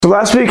So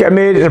last week I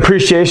made an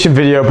appreciation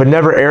video but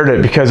never aired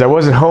it because I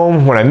wasn't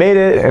home when I made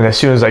it, and as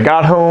soon as I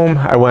got home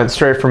I went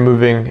straight from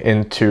moving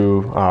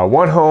into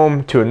one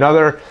home to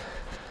another.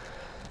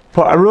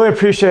 But I really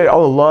appreciate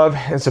all the love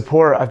and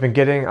support I've been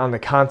getting on the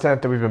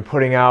content that we've been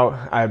putting out.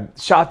 I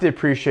shot the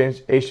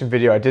appreciation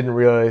video. I didn't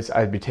realize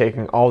I'd be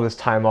taking all this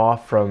time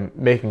off from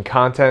making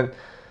content.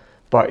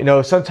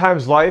 But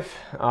sometimes life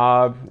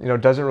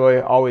doesn't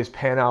really always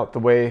pan out the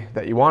way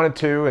that you want it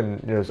to, and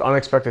there's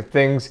unexpected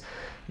things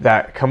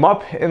that come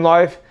up in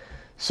life.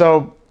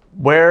 So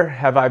where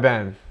have I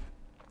been?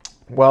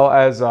 Well,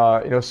 as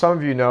some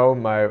of you know,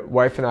 my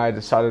wife and I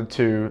decided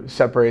to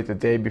separate the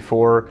day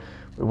before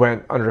we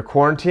went under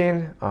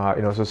quarantine.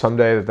 So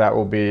someday that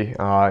will be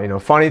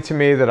funny to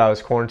me that I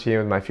was quarantined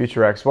with my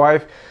future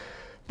ex-wife.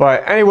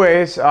 But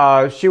anyways,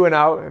 she went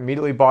out,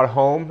 immediately bought a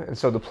home, and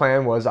so the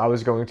plan was I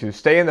was going to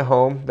stay in the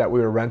home that we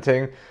were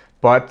renting,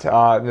 but then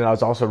I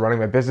was also running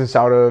my business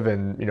out of,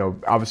 and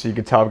obviously you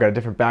can tell I've got a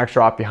different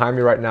backdrop behind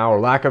me right now, or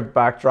lack of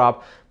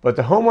backdrop. But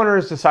the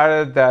homeowners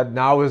decided that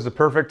now was the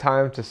perfect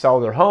time to sell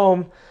their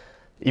home,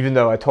 even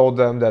though I told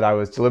them that I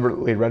was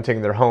deliberately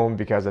renting their home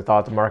because I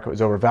thought the market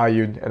was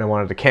overvalued and I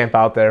wanted to camp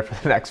out there for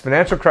the next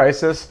financial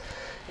crisis.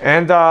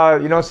 And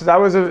so that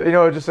was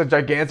just a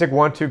gigantic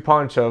 1-2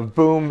 punch of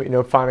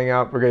boom, finding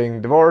out we're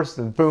getting divorced,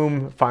 and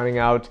boom, finding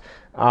out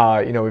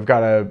I've got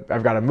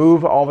to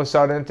move all of a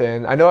sudden.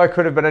 And I know I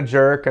could have been a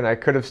jerk and I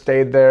could have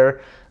stayed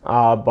there,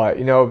 but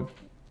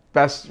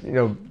best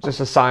just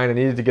a sign I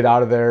needed to get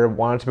out of there.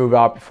 Wanted to move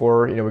out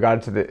before we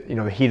got into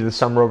the heat of the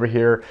summer over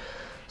here.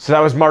 So that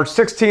was March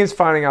 16th,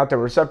 finding out that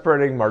we're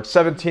separating. March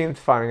 17th,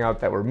 finding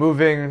out that we're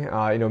moving.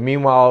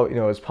 Meanwhile,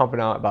 I was pumping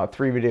out about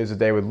 3 videos a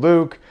day with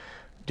Luke,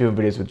 doing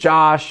videos with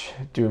Josh,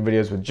 doing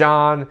videos with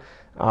John,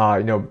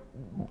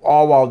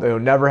 all while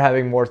never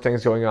having more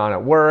things going on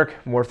at work,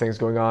 more things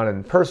going on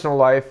in personal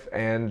life,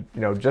 and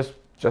just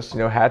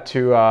had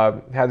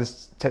to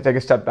take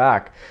a step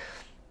back.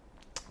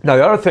 Now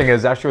the other thing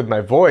is actually with my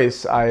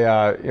voice,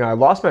 I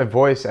lost my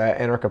voice at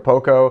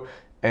Acapulco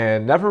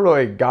and never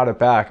really got it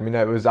back. I mean,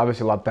 it was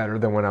obviously a lot better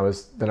than when I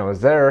was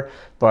there,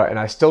 and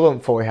I still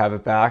don't fully have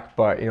it back.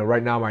 But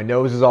right now my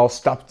nose is all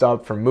stuffed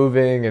up from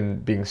moving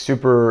and being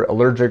super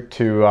allergic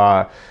to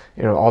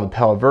all the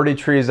Palo Verde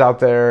trees out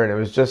there, and it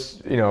was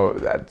just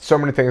so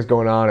many things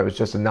going on. It was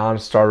just a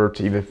non-starter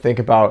to even think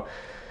about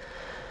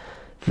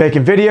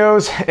making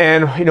videos.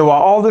 And while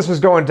all this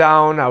was going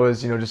down, I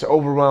was just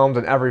overwhelmed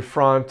on every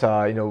front.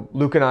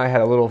 Luke and I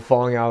had a little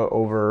falling out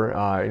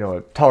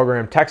over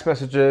Telegram text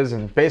messages,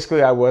 and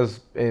basically I was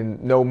in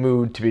no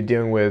mood to be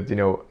dealing with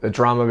the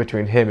drama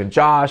between him and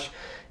Josh.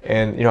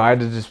 And I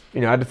had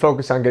to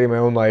focus on getting my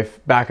own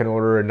life back in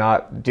order and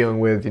not dealing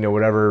with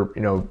whatever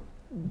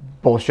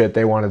bullshit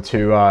they wanted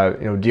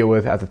to deal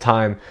with at the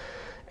time.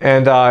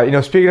 And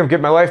speaking of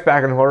getting my life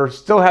back in order,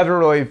 still haven't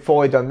really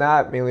fully done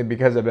that, mainly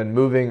because I've been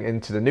moving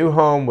into the new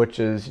home, which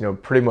is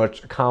pretty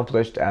much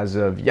accomplished as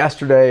of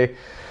yesterday.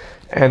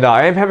 And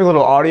I am having a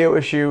little audio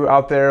issue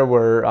out there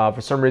where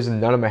for some reason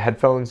none of my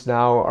headphones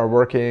now are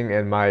working,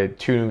 and my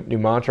 2 new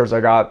monitors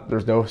I got,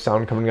 there's no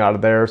sound coming out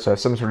of there, so I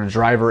have some sort of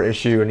driver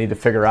issue I need to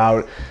figure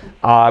out.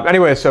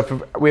 Anyway, so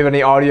if we have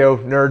any audio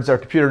nerds or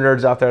computer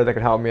nerds out there that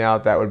can help me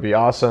out, that would be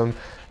awesome.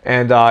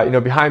 And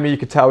behind me you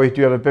can tell we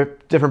do have a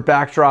bit different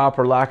backdrop,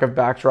 or lack of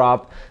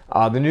backdrop.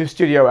 The new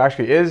studio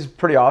actually is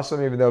pretty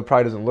awesome, even though it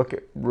probably doesn't look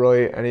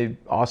really any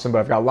awesome, but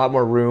I've got a lot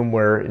more room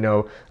where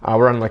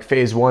we're on like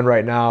phase 1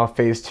 right now.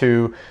 Phase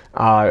 2,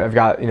 I've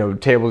got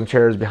tables and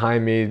chairs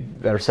behind me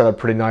that are set up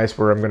pretty nice,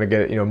 where I'm going to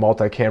get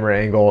multi-camera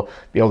angle,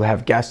 be able to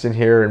have guests in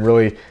here and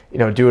really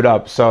do it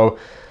up. So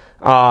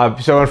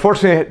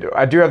unfortunately,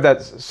 I do have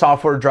that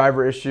software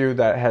driver issue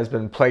that has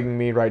been plaguing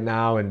me right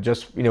now, and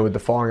just with the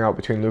falling out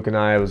between Luke and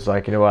I was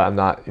like, I'm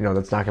not,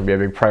 that's not going to be a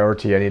big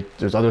priority.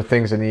 There's other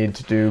things I need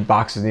to do.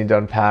 Boxes need to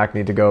unpack,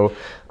 need to go,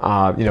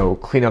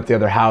 clean up the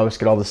other house,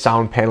 get all the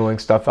sound paneling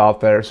stuff out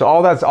there. So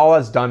all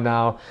that's done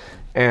now.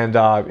 And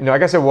I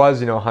guess it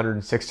was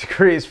 106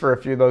 degrees for a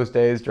few of those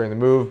days during the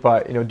move,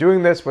 but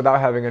doing this without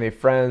having any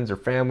friends or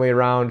family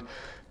around,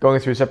 going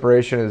through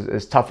separation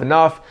is tough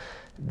enough.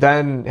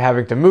 Then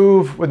having to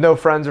move with no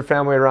friends or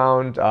family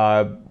around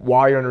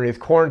while you're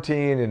underneath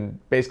quarantine,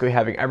 and basically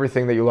having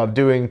everything that you love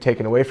doing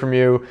taken away from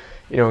you,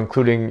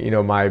 including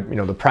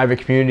the private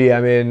community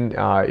I'm in.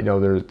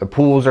 The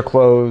pools are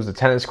closed, the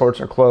tennis courts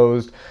are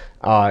closed,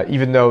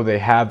 even though they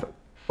have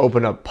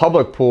opened up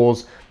public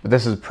pools, but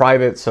this is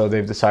private, so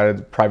they've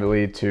decided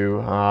privately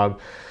to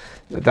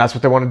that's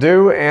what they want to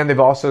do. And they've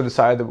also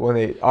decided that when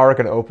they are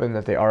going to open,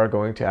 that they are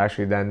going to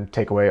actually then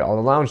take away all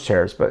the lounge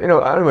chairs. But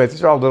anyway,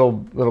 these are all little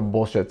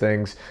bullshit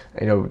things,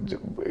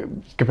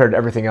 compared to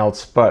everything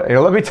else. But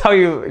let me tell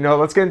you,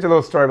 let's get into a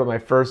little story about my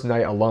first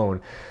night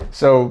alone.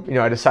 So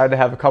I decided to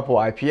have a couple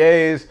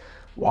IPAs,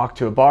 walk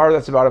to a bar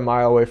that's about a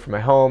mile away from my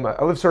home.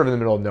 I live sort of in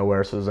the middle of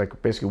nowhere, so there's like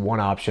basically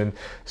one option.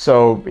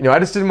 So I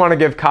just didn't want to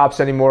give cops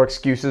any more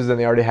excuses than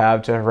they already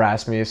have to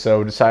harass me.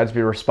 So decided to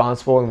be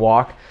responsible and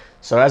walk.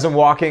 So as I'm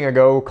walking, I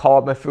go call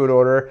up my food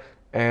order,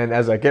 and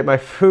as I get my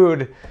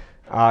food,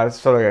 It's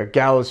sort of like a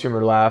gallows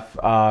humor laugh.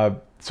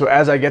 So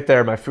as I get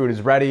there, my food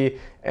is ready,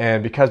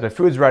 and because my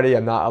food's ready,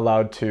 they're not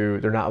allowed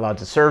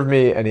to serve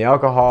me any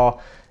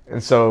alcohol.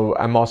 And so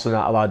I'm also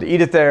not allowed to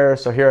eat it there.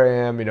 So here I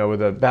am,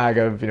 with a bag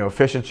of,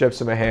 fish and chips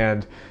in my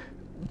hand,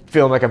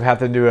 feeling like I'm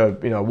having to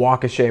do a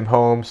walk of shame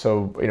home.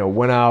 So,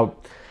 went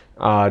out,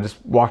 just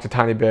walked a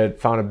tiny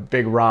bit, found a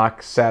big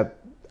rock, sat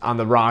on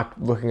the rock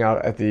looking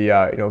out at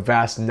the,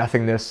 vast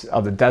nothingness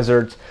of the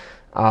desert,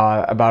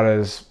 about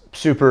as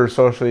super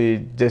socially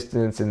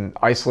distanced and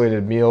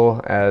isolated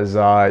meal as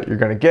you're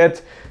gonna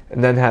get,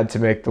 and then had to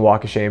make the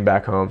walk of shame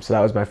back home. So that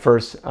was my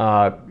first,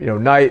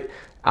 night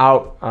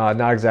out.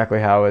 Not exactly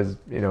how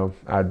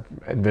I'd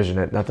envision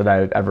it. Not that I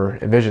had ever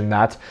envisioned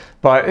that.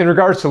 But in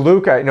regards to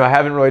Luke, I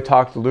haven't really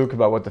talked to Luke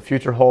about what the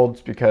future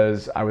holds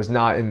because I was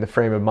not in the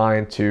frame of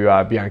mind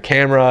to be on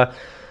camera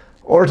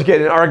or to get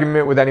in an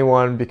argument with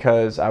anyone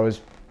because I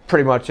was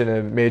pretty much in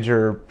a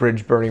major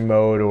bridge burning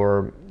mode,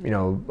 or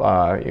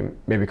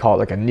maybe call it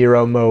like a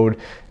Nero mode.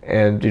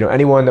 And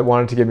anyone that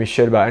wanted to give me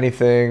shit about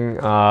anything,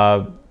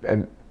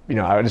 and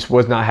I just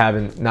was not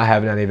having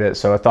any of it.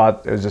 So I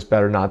thought it was just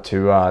better not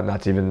to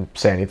even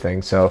say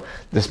anything. So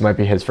this might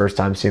be his first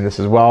time seeing this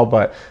as well.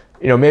 But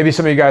maybe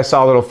some of you guys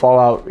saw a little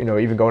fallout,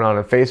 even going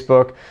on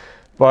Facebook.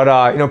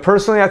 But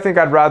personally, I think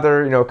I'd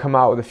rather come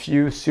out with a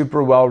few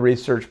super well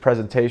researched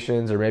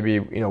presentations, or maybe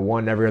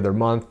one every other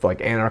month, like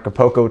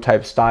Anarchapulco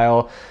type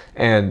style,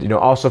 and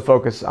also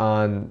focus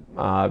on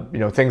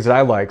things that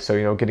I like.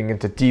 So getting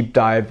into deep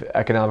dive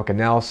economic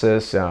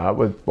analysis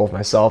with both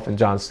myself and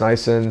John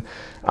Sneisen,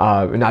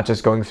 not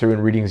just going through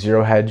and reading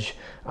Zero Hedge,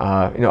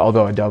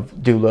 although I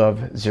do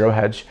love Zero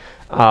Hedge.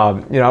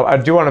 I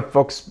do want to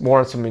focus more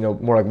on some,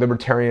 more like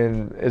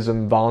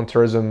libertarianism,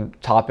 voluntarism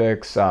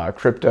topics,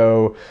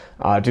 crypto,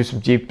 do some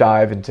deep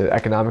dive into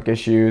economic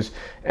issues,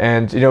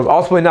 and,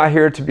 ultimately not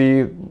here to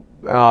be,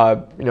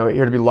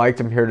 here to be liked.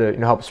 I'm here to,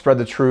 help spread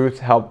the truth,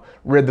 help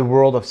rid the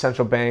world of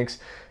central banks.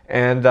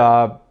 And,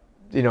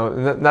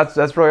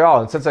 that's really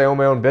all. And since I own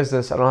my own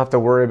business, I don't have to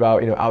worry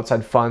about,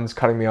 outside funds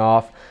cutting me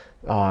off.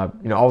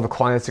 All the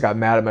clients that got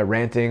mad at my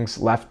rantings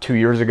left 2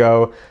 years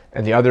ago,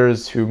 and the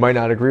others who might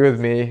not agree with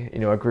me,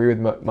 agree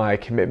with my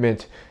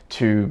commitment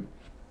to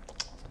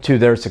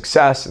their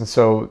success. And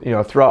so,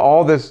 throughout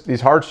all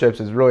these hardships,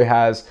 it really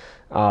has,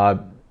 I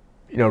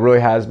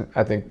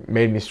think,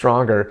 made me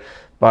stronger.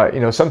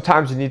 But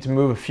sometimes you need to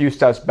move a few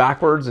steps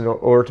backwards in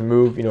order to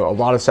move, a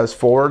lot of steps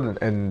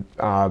forward. And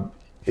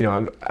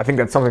I think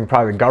that's something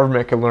probably the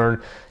government can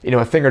learn,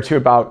 a thing or two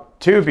about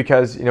too,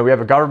 because, we have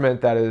a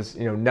government that is,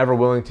 never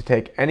willing to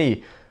take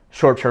any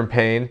short-term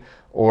pain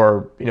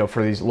or,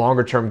 for these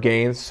longer-term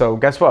gains. So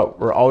guess what?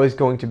 We're always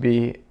going to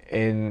be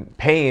in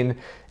pain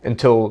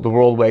until the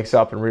world wakes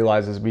up and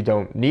realizes we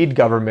don't need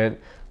government.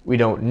 We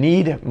don't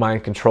need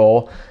mind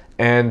control.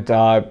 And,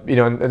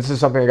 and this is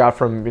something I got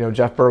from,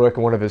 Jeff Berwick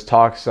in one of his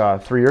talks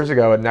 3 years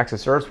ago at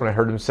Nexus Earth, when I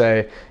heard him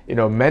say,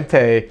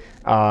 mente,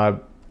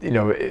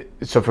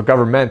 so for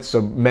government,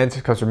 so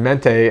mente comes from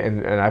mente,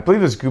 and I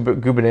believe it's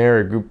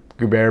gubernare or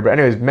guber, but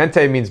anyways,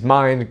 mente means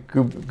mind,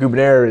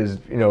 gubernare is,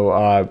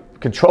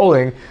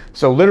 controlling.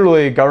 So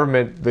literally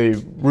government,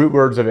 the root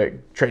words of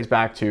it trace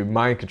back to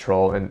mind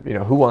control. And,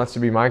 who wants to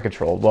be mind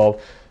controlled? Well,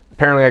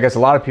 apparently I guess a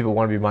lot of people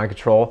want to be mind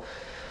controlled.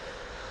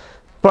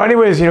 But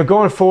anyways,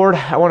 going forward,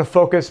 I want to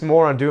focus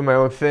more on doing my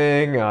own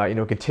thing,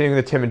 continuing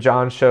the Tim and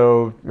John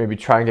show, maybe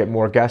try and get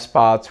more guest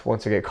spots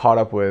once I get caught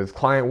up with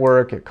client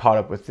work, get caught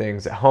up with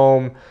things at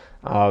home.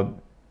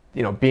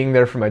 Being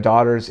there for my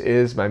daughters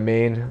is my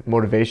main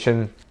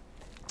motivation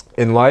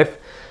in life.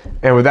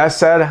 And with that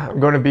said, I'm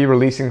going to be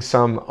releasing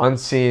some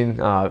unseen,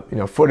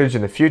 footage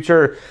in the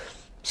future.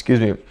 Excuse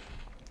me.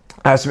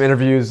 I have some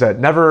interviews that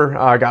never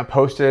got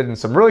posted, and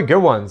some really good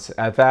ones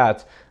at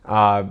that.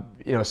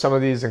 Some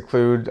of these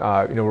include,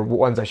 were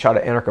ones I shot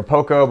at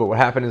Anarchapulco, but what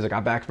happened is I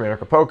got back from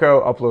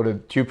Anarchapulco,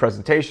 uploaded 2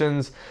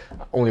 presentations,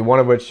 only one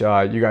of which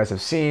you guys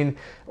have seen,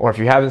 or if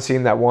you haven't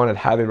seen that one, I'd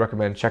highly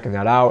recommend checking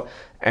that out.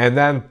 And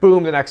then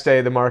boom, the next day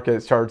the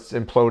market starts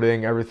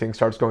imploding, everything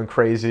starts going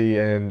crazy,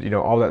 and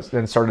all that,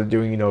 then started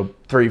doing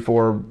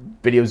 3-4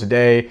 videos a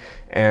day,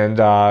 and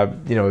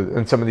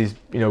and some of these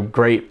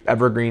great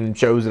evergreen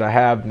shows that I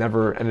have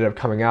never ended up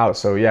coming out.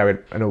 So yeah,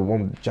 I know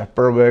one with Jeff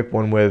Berwick,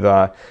 one with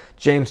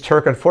James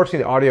Turk. Unfortunately,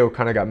 the audio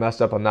kind of got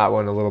messed up on that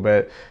one a little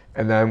bit,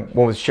 and then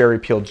one with Sherry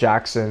Peel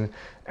Jackson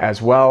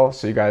as well.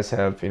 So you guys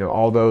have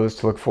all those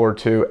to look forward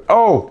to.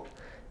 Oh,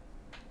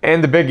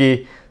 and the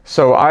biggie.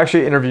 So I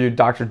actually interviewed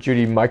Dr.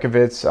 Judy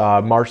Mikovits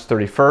March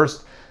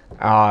 31st.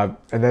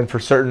 And then for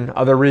certain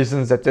other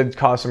reasons that did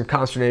cause some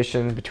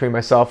consternation between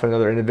myself and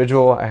another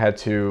individual, I had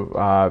to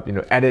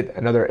edit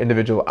another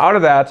individual out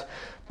of that.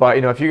 But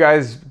if you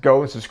guys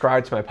go and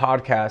subscribe to my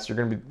podcast, you're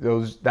gonna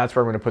be that's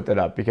where I'm gonna put that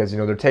up, because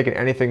they're taking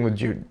anything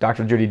with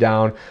Dr. Judy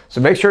down. So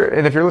make sure,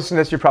 and if you're listening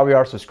to this, you probably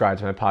are subscribed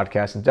to my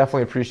podcast, and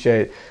definitely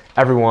appreciate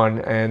everyone.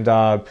 And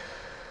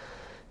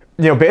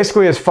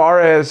basically, as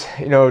far as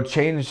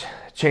change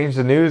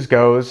the news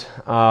goes,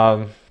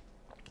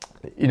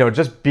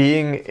 just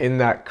being in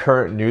that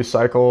current news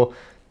cycle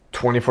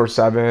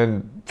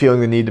 24/7,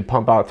 feeling the need to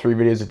pump out 3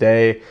 videos a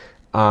day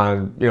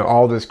on, you know,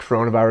 all this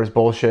coronavirus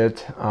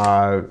bullshit,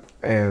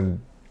 and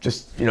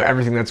just, you know,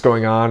 everything that's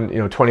going on, you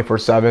know,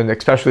 24/7,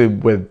 especially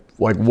with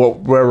like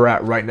where we're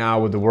at right now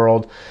with the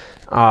world.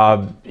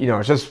 You know,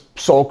 it's just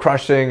soul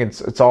crushing.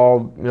 It's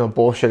all, you know,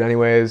 bullshit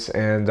anyways.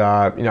 And,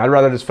 you know, I'd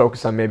rather just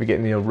focus on maybe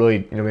getting, you know,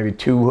 really, you know, maybe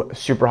 2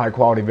 super high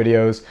quality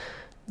videos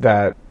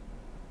that,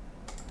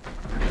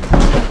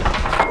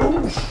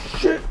 oh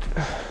shit.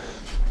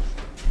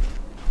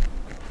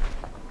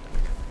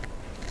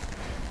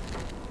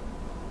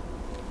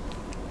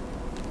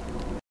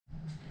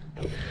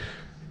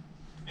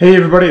 Hey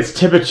everybody, it's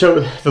Tippett,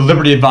 the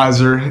Liberty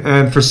Advisor,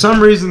 and for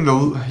some reason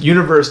the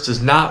universe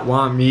does not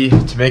want me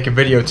to make a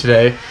video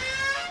today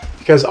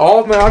because all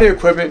of my audio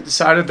equipment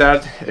decided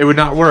that it would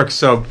not work.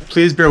 So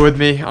please bear with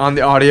me on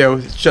the audio.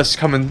 It's just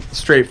coming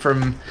straight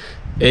from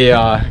a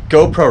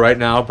GoPro right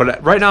now,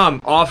 but right now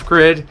I'm off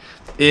grid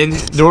in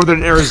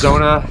northern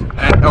Arizona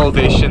at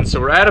elevation. So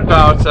we're at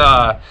about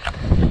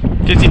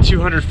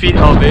 5,200 feet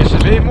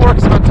elevation, maybe more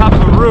because I'm on top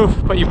of a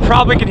roof, but you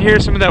probably can hear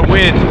some of that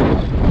wind.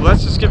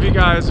 Let's just give you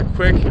guys a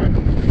quick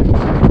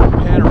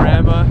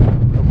panorama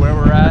of where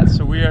we're at.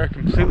 So we are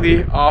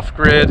completely off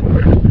grid,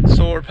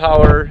 solar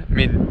power. I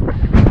mean,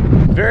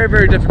 very,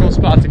 very difficult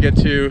spot to get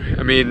to.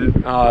 I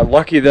mean,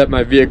 lucky that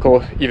my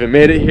vehicle even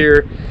made it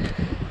here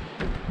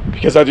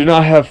because I do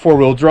not have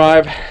 4-wheel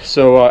drive.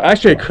 So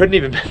actually I couldn't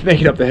even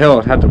make it up the hill.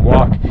 I had to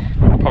walk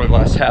probably the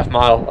last half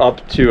mile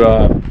up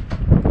to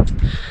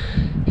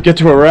get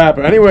to where we're at.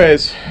 But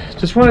anyways,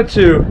 just wanted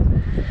to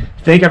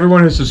thank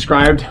everyone who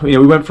subscribed. You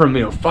know, we went from,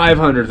 you know,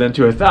 500, then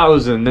to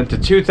 1,000, then to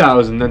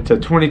 2,000, then to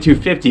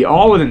 2,250,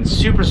 all within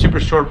super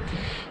short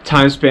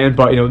time span.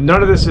 But, you know,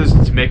 none of this is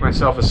to make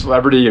myself a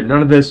celebrity, or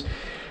none of this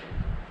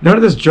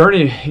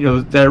journey, you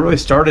know, that really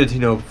started, you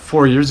know,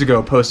 4 years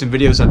ago, posting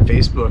videos on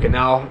Facebook, and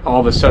now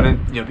all of a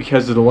sudden, you know,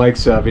 because of the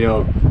likes of, you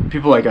know,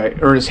 people like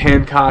Ernest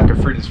Hancock or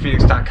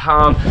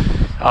FreedomsPhoenix.com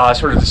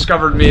sort of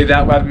discovered me.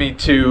 That led me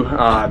to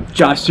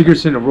Josh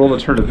Sigurdson of World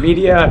Alternative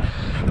Media,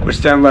 which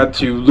then led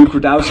to Luke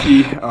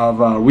Rudowski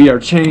of We Are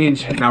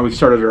Change. Now we've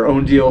started our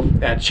own deal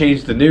at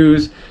Change the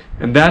News,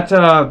 and that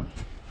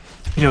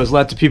you know, has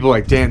led to people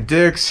like Dan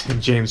Dix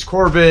and James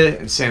Corbett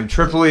and Sam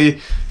Tripoli,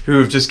 who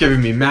have just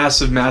given me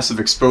massive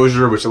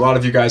exposure, which a lot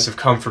of you guys have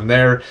come from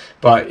there.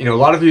 But, you know, a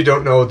lot of you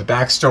don't know the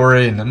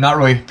backstory, and I'm not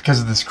really,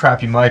 because of this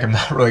crappy mic, I'm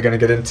not really going to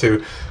get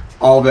into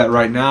all of that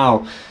right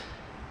now.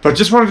 But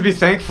just wanted to be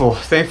thankful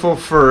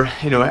for,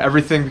 you know,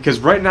 everything, because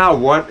right now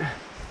what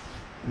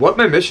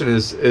my mission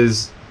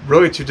is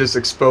really to just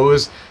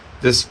expose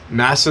this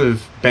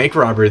massive bank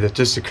robbery that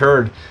just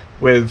occurred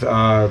with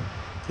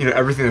you know,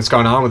 everything that's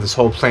gone on with this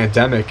whole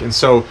pandemic. And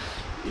so,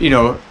 you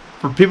know,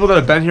 for people that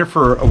have been here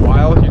for a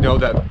while, you know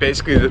that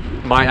basically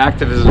my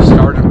activism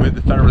started with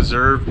the Federal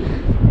Reserve,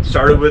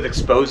 started with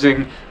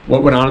exposing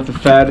what went on at the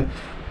Fed,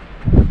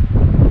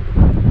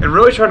 and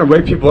really trying to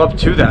wake people up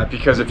to that.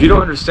 Because if you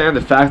don't understand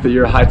the fact that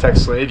you're a high-tech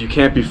slave, you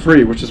can't be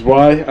free, which is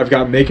why I've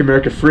got Make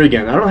America Free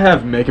Again. I don't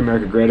have Make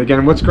America Great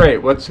Again. What's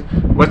great?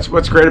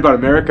 What's great about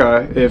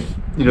America if,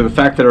 you know, the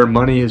fact that our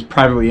money is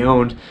privately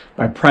owned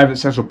by private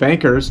central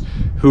bankers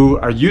who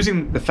are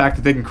using the fact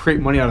that they can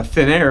create money out of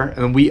thin air, and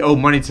then we owe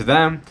money to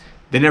them.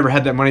 They never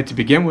had that money to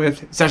begin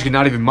with. It's actually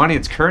not even money,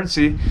 it's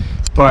currency.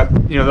 But,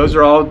 you know, those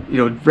are all, you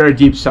know, very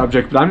deep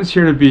subject. But I'm just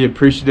here to be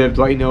appreciative,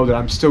 to let you know that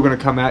I'm still going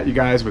to come at you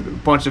guys with a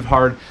bunch of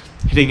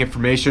hard-hitting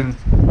information.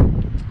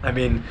 I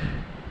mean,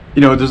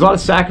 you know, there's a lot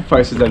of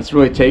sacrifices that it's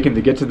really taken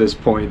to get to this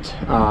point,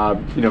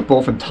 you know,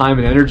 both in time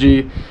and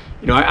energy.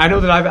 You know, I know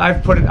that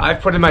I've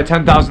put in my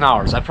 10,000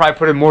 hours. I've probably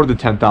put in more than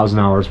 10,000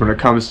 hours when it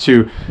comes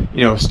to,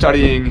 you know,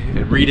 studying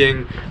and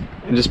reading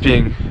and just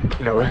being,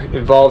 you know,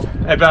 involved.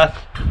 Hey, Beth.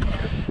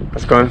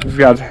 How's it going? We've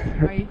got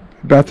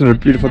Beth and her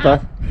beautiful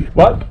Beth.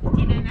 What?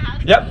 In the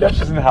house? Yep,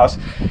 she's in the house.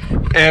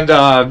 And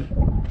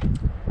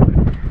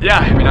yeah,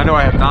 I mean, I know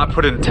I have not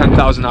put in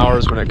 10,000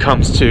 hours when it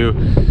comes to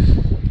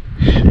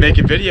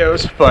making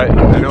videos, but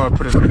I know I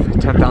put in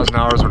 10,000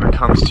 hours when it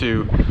comes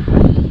to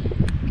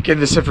getting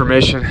this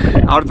information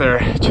out there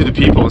to the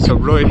people. And so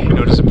really, you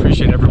know, just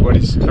appreciate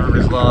everybody's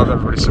love,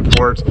 everybody's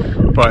support.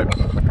 But,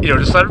 you know,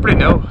 just let everybody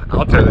know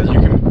out there that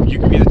you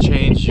can be the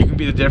change, you can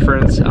be the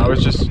difference. I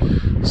was just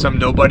some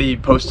nobody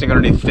posting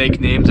underneath fake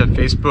names on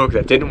Facebook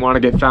that didn't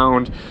want to get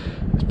found,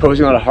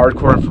 posting a lot of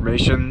hardcore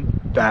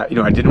information that, you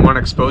know, I didn't want to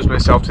expose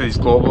myself to these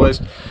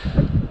globalists.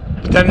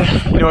 But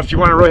then, you know, if you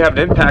want to really have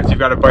an impact, you've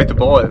got to bite the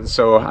bullet. And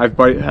so I've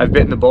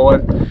bitten the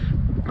bullet.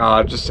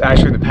 Just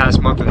actually in the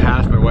past month and a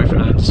half, my wife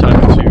and I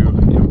decided to,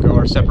 you know, go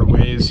our separate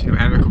ways, you know,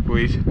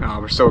 amicably.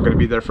 We're still going to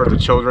be there for the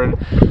children.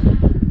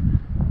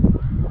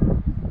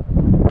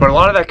 But a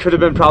lot of that could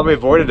have been probably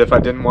avoided if I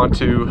didn't want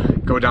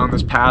to go down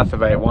this path,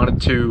 if I wanted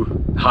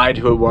to hide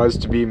who it was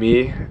to be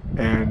me.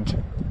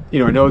 And, you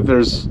know, I know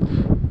there's,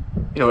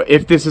 you know,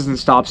 if this isn't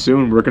stopped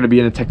soon, we're going to be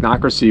in a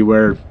technocracy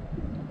where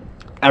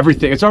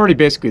everything, it's already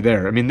basically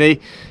there. I mean,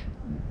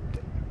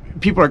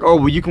 people are like, oh,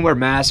 well, you can wear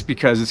masks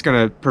because it's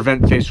going to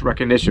prevent facial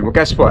recognition. Well,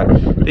 guess what?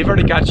 They've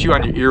already got you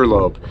on your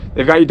earlobe.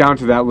 They've got you down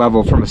to that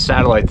level from a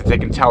satellite that they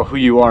can tell who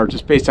you are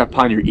just based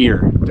upon your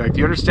ear. Like, do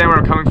you understand where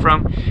I'm coming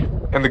from?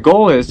 And the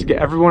goal is to get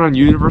everyone on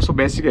universal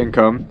basic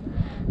income.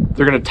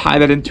 They're going to tie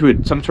that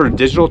into some sort of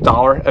digital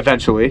dollar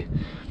eventually.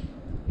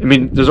 I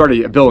mean, there's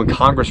already a bill in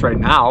Congress right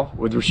now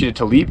with Rashida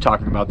Tlaib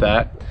talking about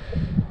that.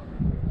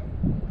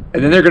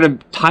 And then they're going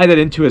to tie that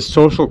into a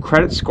social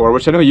credit score,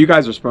 which I know you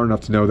guys are smart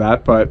enough to know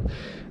that, but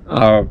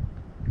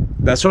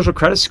that social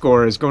credit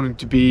score is going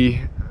to be,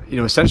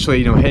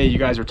 essentially, hey, you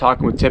guys are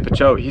talking with Tim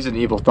Picciott. He's an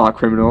evil thought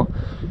criminal.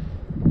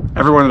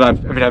 Everyone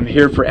that I'm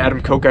here for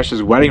Adam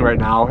Kokesh's wedding right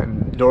now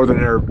in northern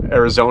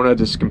Arizona,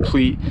 just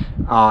complete,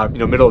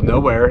 middle of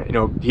nowhere.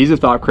 He's a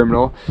thought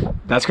criminal.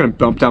 That's going to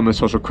bump down my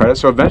social credit.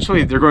 So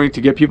eventually they're going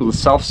to get people to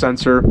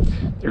self-censor.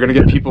 They're going to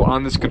get people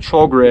on this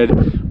control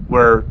grid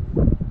where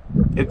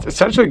it's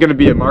essentially going to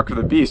be a mark of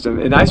the beast.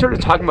 And I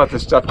started talking about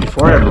this stuff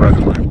before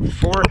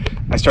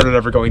I started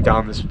ever going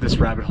down this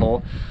rabbit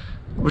hole,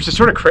 which is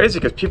sort of crazy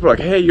because people are like,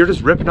 hey, you're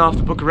just ripping off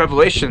the book of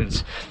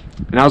Revelations.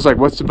 And I was like,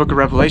 what's the book of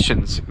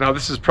Revelations? Now,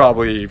 this is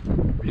probably,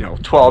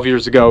 12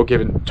 years ago,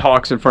 giving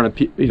talks in front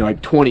of,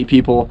 like 20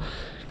 people.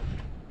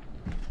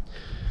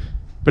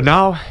 But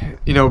now,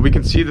 we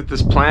can see that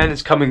this plan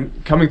is coming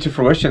to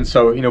fruition.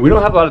 So, we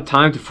don't have a lot of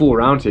time to fool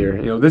around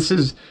here. This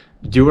is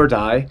do or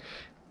die.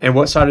 And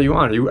what side are you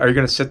on? Are you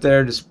going to sit there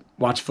and just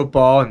watch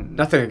football? And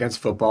nothing against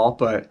football,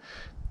 but,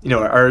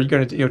 are you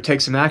going to,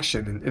 take some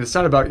action? And it's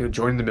not about,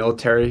 joining the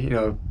military.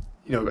 A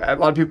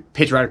lot of people,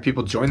 patriotic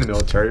people join the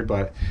military,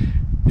 but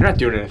you're not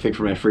doing anything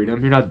for my freedom.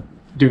 You're not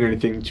doing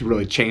anything to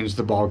really change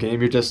the ball game.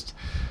 You're just,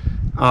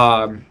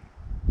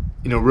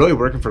 really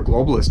working for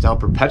globalists to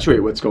help perpetuate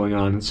what's going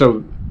on. And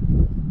so,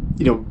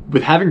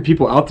 with having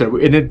people out there,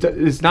 and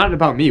it's not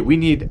about me. We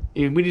need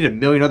a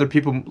million other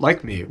people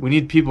like me. We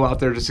need people out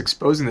there just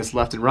exposing this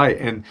left and right.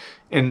 And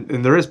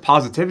there is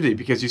positivity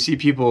because you see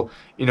people,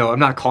 I'm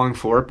not calling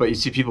for it, but you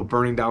see people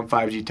burning down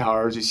 5G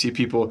towers. You see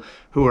people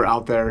who are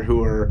out there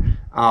who are,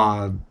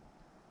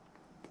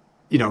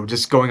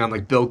 just going on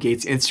like Bill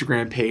Gates'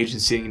 Instagram page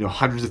and seeing,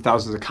 hundreds of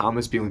thousands of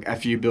comments being like,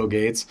 F you, Bill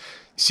Gates.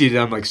 You see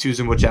them like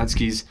Susan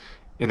Wojcicki's,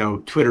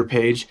 Twitter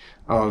page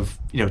of,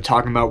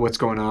 talking about what's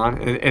going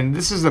on. And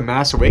this is a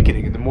mass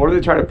awakening. And the more they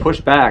try to push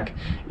back,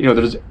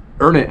 there's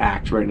Earn It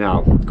Act right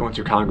now going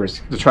through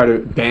Congress to try to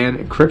ban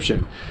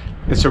encryption.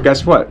 And so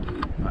guess what?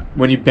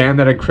 When you ban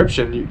that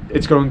encryption,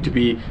 it's going to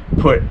be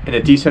put in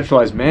a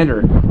decentralized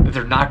manner that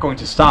they're not going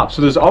to stop.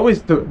 So there's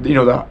always the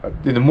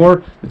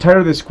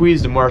tighter they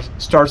squeeze, the more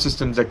star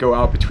systems that go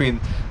out between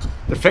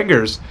the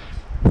fingers.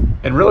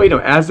 And really,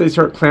 as they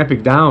start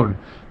clamping down,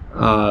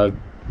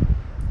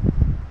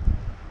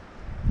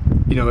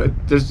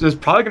 there's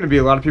probably going to be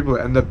a lot of people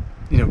that end up,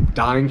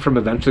 dying from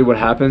eventually what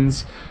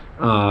happens.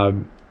 We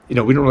don't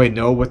really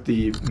know what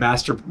we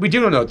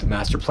do know what the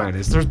master plan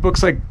is. There's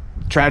books like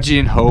Tragedy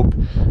and Hope.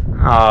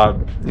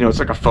 It's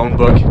like a phone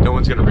book. No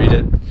one's going to read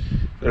it.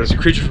 There's A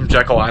Creature from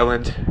Jekyll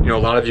Island. A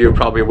lot of you are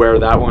probably aware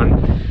of that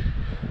one.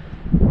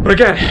 But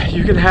again,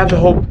 you can have the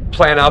whole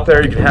plan out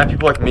there. You can have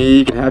people like me.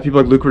 You can have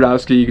people like Luke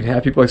Rudowski. You can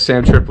have people like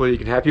Sam Tripoli. You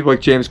can have people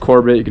like James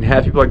Corbett. You can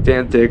have people like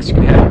Dan Dix. You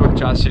can have people like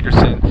Josh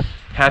Segerson.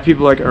 Have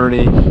people like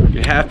Ernie.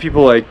 You can have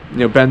people like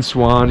Ben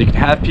Swan. You can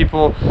have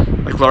people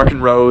like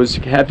Larkin Rose.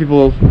 You can have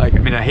people like,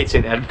 I hate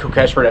saying Adam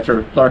Kokesh right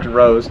after Larkin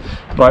Rose,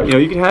 but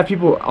you can have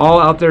people all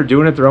out there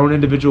doing it their own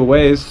individual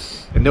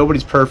ways, and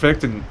nobody's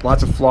perfect, and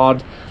lots of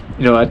flawed,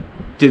 I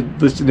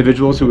did list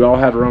individuals who all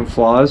have their own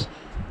flaws.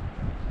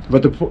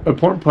 But the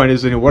important point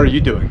is, what are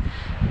you doing?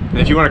 And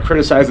if you want to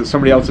criticize that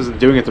somebody else isn't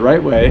doing it the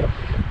right way,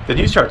 then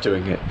you start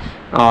doing it.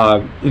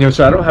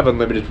 So I don't have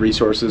unlimited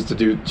resources to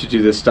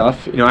do this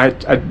stuff. I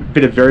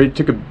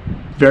took a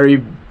very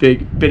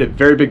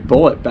big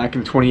bullet back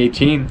in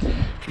 2018,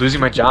 losing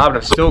my job, and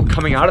I'm still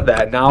coming out of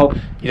that. Now,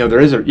 there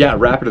is a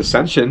rapid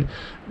ascension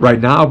right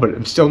now, but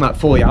I'm still not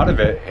fully out of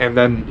it. And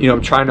then,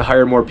 I'm trying to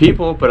hire more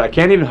people, but I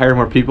can't even hire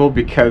more people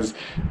because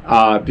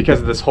of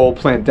this whole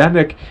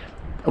pandemic.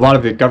 A lot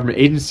of the government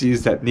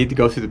agencies that need to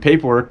go through the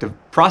paperwork to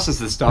process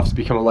this stuff to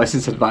become a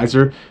licensed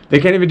advisor, they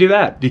can't even do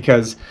that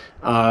because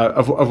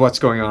of what's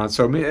going on.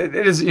 So it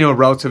is a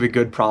relatively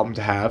good problem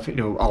to have,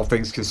 all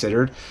things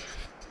considered.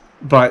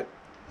 But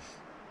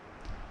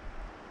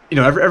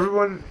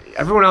everyone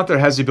out there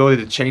has the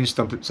ability to change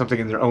something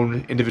in their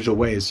own individual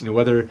ways.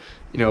 Whether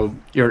you're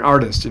an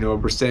artist.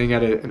 We're staying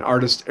at an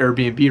artist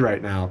Airbnb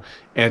right now,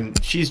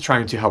 and she's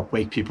trying to help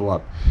wake people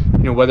up.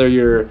 Whether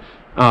you're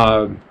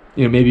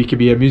maybe you could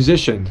be a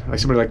musician, like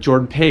somebody like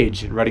Jordan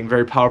Page, and writing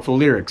very powerful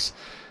lyrics,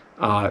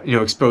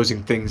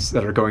 exposing things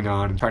that are going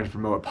on and trying to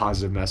promote a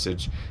positive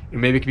message.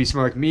 Maybe it could be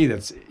someone like me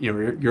that's,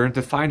 you're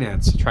into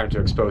finance, trying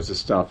to expose this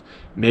stuff.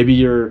 Maybe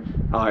you're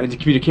into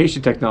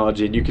communication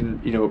technology, and you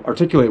can,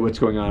 articulate what's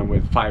going on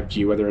with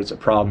 5G, whether it's a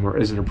problem or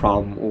isn't a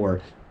problem,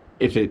 or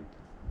if it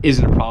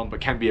isn't a problem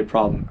but can be a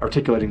problem,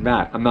 articulating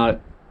that. I'm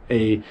not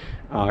a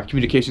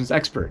communications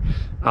expert.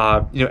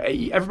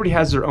 Everybody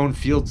has their own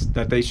fields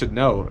that they should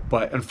know,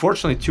 but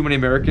unfortunately too many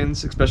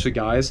Americans, especially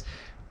guys,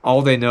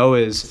 all they know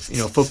is,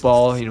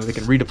 football. They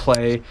can read a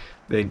play.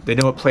 They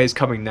know what play is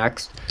coming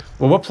next.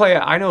 Well, what play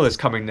I know is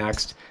coming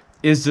next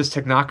is this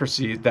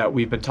technocracy that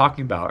we've been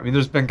talking about. I mean,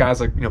 there's been guys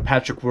like,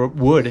 Patrick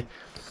Wood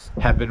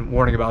have been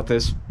warning about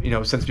this,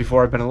 since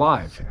before I've been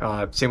alive.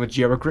 Same with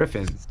J.R.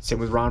 Griffin, same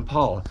with Ron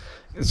Paul.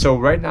 And so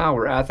right now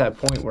we're at that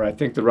point where I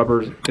think the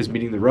rubber is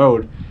meeting the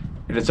road,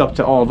 and it's up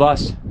to all of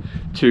us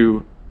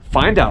to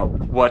find out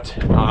what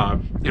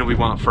we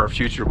want for our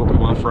future, what we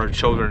want for our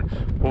children,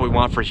 what we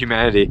want for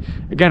humanity.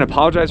 Again,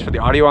 apologize for the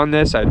audio on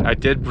this. I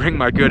did bring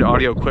my good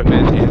audio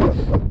equipment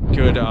and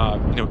good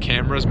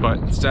cameras, but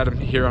instead I'm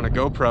here on a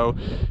GoPro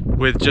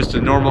with just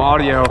a normal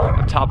audio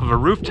on top of a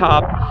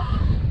rooftop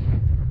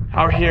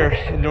out here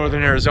in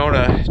northern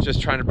Arizona,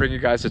 just trying to bring you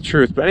guys the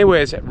truth. But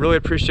anyways, I really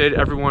appreciate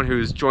everyone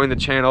who's joined the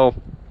channel.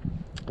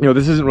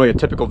 This isn't really a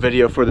typical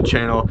video for the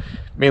channel,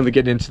 mainly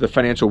getting into the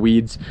financial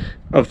weeds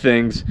of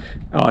things,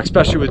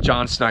 especially with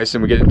John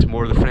Snyson. We get into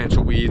more of the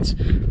financial weeds.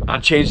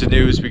 On Change the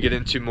News, we get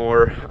into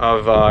more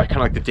of kind of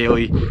like the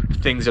daily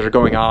things that are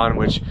going on,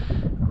 which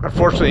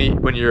unfortunately,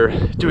 when you're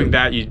doing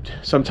that, you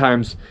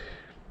sometimes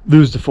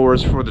lose the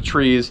forest for the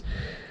trees.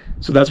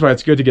 So that's why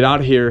it's good to get out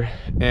of here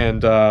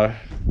and,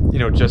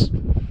 just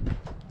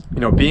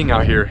being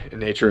out here in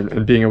nature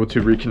and being able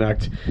to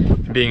reconnect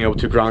and being able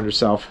to ground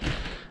yourself.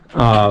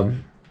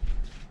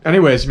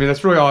 Anyways, I mean,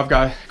 that's really all I've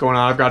got going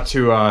on. I've got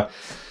to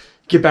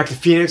get back to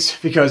Phoenix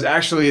because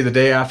actually the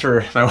day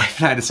after my wife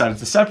and I decided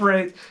to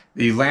separate,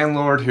 the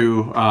landlord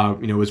who,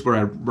 was where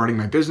I'm running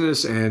my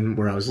business and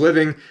where I was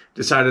living,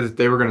 decided that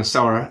they were going to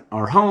sell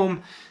our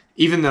home,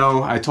 even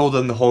though I told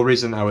them the whole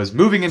reason I was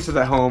moving into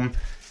that home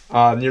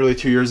nearly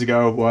 2 years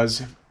ago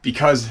was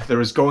because there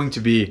was going to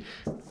be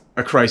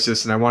a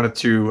crisis and I wanted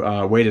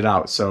to wait it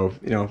out. So,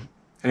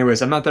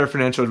 anyways, I'm not their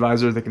financial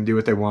advisor. They can do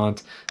what they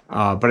want.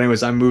 But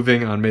anyways, I'm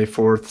moving on May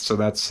 4th. So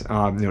that's,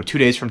 2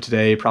 days from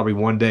today, probably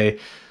 1 day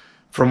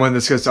from when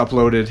this gets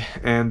uploaded.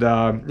 And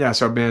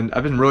so I've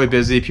been really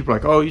busy. People are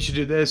like, oh, you should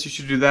do this, you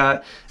should do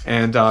that.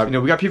 And,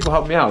 we got people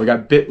helping me out. We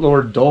got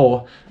BitLord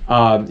Dole,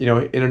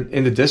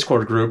 in the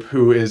Discord group,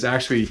 who is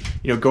actually,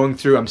 going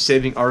through, I'm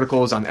saving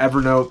articles on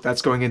Evernote,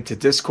 that's going into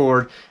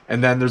Discord,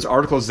 and then there's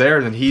articles there,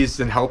 and then he's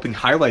then helping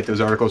highlight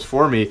those articles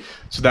for me,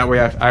 so that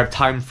way I have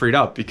time freed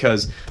up,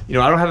 because, I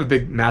don't have a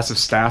big, massive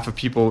staff of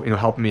people,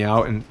 helping me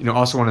out, and,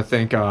 also want to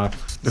thank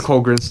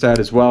Nicole Grinstead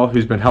as well,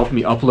 who's been helping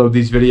me upload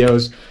these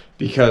videos,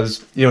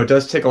 because, it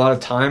does take a lot of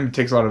time, it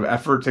takes a lot of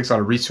effort, it takes a lot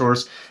of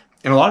resource,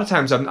 and a lot of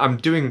times I'm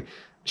doing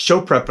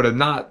show prep, but I'm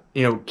not,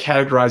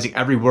 categorizing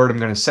every word I'm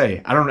going to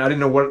say. I didn't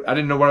know what I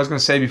was going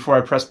to say before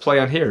I press play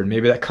on here. And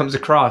maybe that comes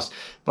across,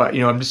 but,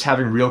 I'm just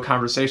having real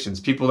conversations.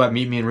 People that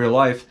meet me in real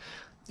life,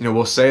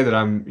 will say that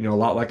I'm, a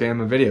lot like I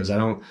am in videos. I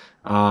don't,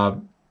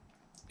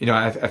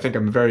 I think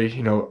I'm a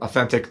very,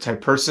 authentic type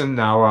person.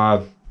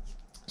 Now,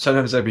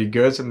 sometimes that can be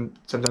good.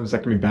 Sometimes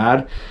that can be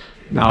bad.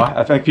 Now,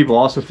 I think people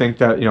also think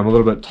that, I'm a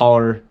little bit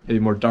taller, maybe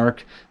more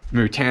dark,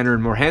 maybe tanner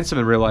and more handsome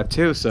in real life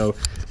too. So,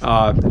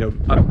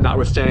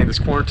 notwithstanding this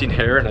quarantine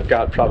hair, and I've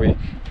got probably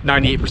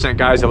 98%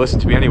 guys that listen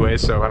to me anyway,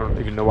 so I don't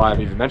even know why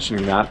I'm even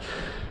mentioning that.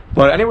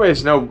 But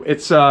anyways, no,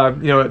 it's, there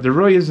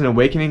really is an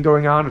awakening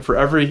going on. And for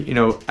every,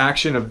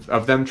 action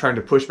of them trying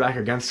to push back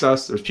against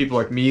us, there's people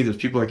like me, there's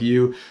people like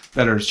you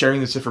that are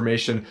sharing this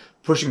information,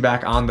 pushing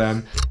back on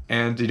them.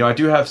 And, I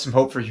do have some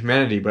hope for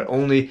humanity, but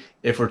only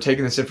if we're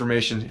taking this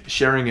information,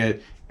 sharing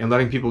it, and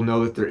letting people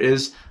know that there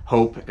is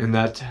hope and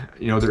that,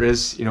 there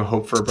is,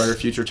 hope for a brighter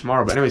future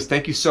tomorrow. But anyways,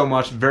 thank you so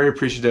much. Very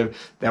appreciative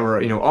that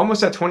we're,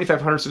 almost at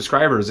 2,500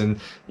 subscribers. And,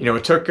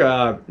 it took,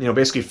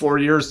 basically 4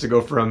 years to go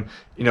from,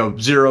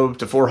 0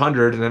 to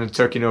 400. And then it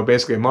took,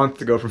 basically a month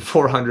to go from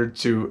 400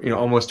 to,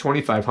 almost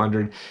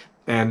 2,500.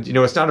 And,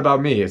 it's not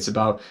about me. It's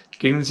about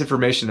getting this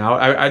information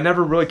out. I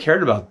never really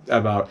cared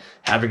about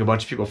having a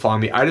bunch of people follow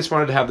me. I just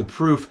wanted to have the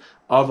proof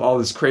of all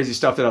this crazy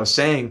stuff that I was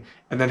saying,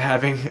 and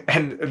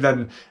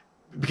then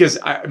because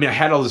I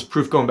had all this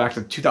proof going back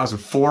to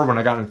 2004 when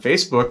I got on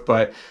Facebook,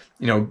 but,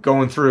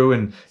 going through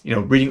and,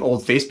 reading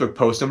old Facebook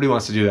posts, nobody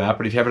wants to do that.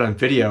 But if you have it on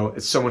video,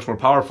 it's so much more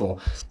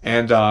powerful.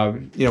 And,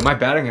 my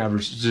batting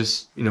average is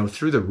just,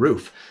 through the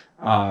roof.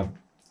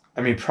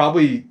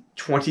 Probably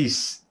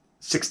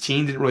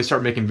 2016, didn't really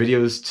start making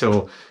videos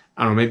till,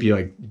 I don't know, maybe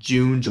like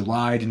June,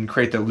 July. Didn't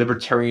create the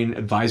Libertarian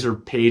Advisor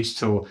page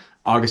till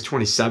August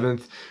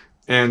 27th.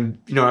 And,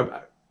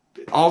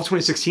 all of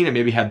 2016, I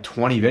maybe had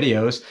 20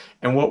 videos.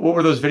 And what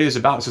were those videos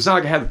about? So it's not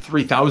like I had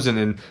 3,000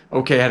 and,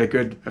 okay, I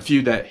had a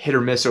few that hit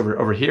or miss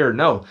over here.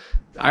 No,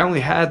 I only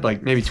had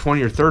like maybe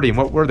 20 or 30. And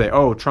what were they?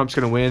 Oh, Trump's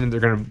going to win and they're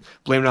going to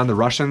blame it on the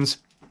Russians.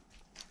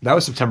 That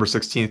was September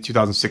 16th,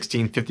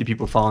 2016, 50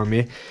 people following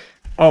me.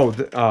 Oh,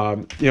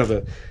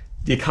 the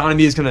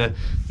economy is going to,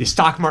 the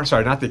stock market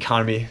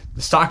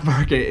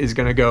is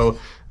going to go,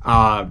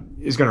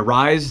 is going to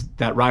rise.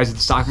 That rise of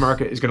the stock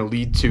market is going to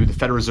lead to the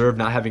Federal Reserve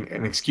not having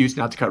an excuse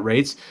not to cut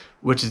rates,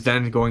 which is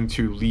then going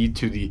to lead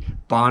to the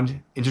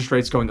bond interest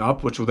rates going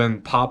up, which will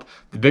then pop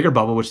the bigger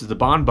bubble, which is the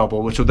bond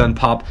bubble, which will then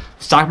pop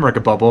the stock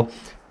market bubble.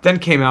 Then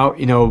came out,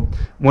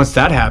 once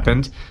that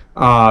happened,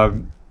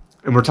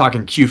 and we're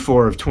talking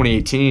Q4 of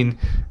 2018,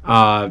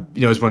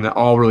 is when it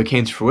all really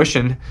came to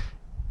fruition.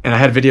 And I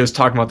had videos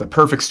talking about the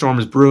perfect storm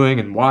is brewing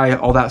and why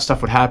all that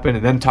stuff would happen,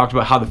 and then talked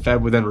about how the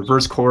Fed would then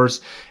reverse course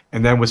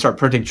and then would start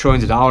printing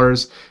trillions of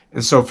dollars.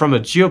 And so from a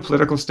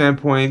geopolitical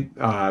standpoint,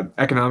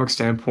 economic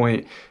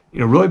standpoint,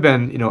 really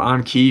been,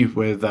 on key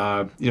with,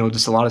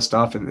 just a lot of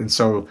stuff. And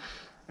so,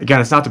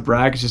 again, it's not to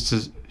brag, it's just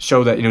to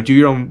show that, do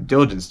your own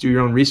diligence, do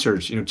your own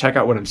research, check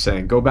out what I'm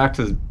saying. Go back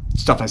to the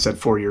stuff I said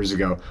 4 years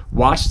ago.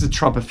 Watch the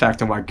Trump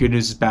effect and why good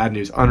news is bad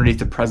news underneath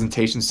the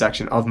presentation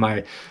section of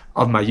my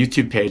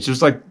YouTube page.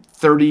 There's like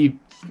 30,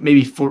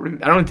 maybe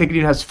 40, I don't think it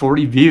even has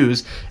 40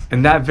 views.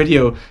 And that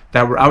video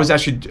I was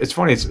actually, it's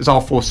funny, it's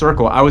all full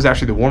circle. I was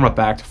actually the warm-up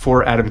act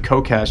for Adam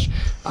Kokesh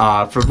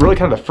for really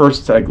kind of the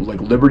first like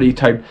liberty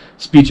type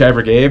speech I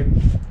ever gave.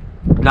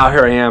 Now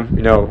here I am,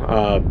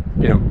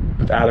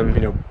 with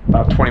Adam,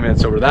 about 20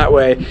 minutes over that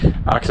way,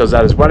 because I was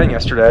at his wedding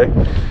yesterday.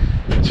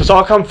 So it's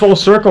all come full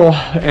circle,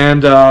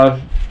 and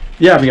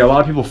we got a lot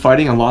of people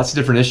fighting on lots of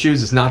different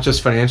issues. It's not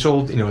just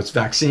financial, it's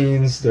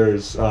vaccines.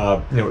 There's,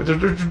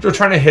 they're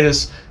trying to hit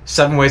us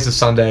 7 ways to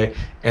Sunday,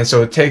 and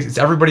so it's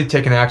everybody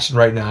taking action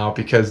right now,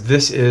 because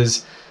this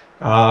is,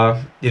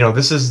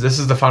 this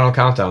is the final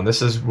countdown.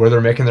 This is where they're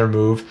making their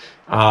move.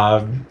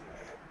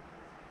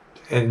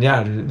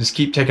 And just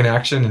keep taking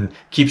action and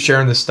keep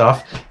sharing this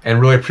stuff, and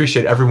really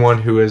appreciate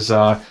everyone who has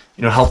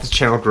helped this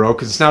channel grow,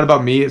 because it's not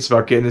about me, it's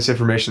about getting this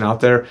information out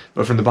there.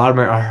 But from the bottom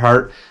of my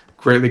heart,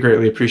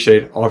 greatly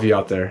appreciate all of you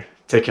out there.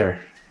 Take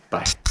care.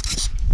 Bye.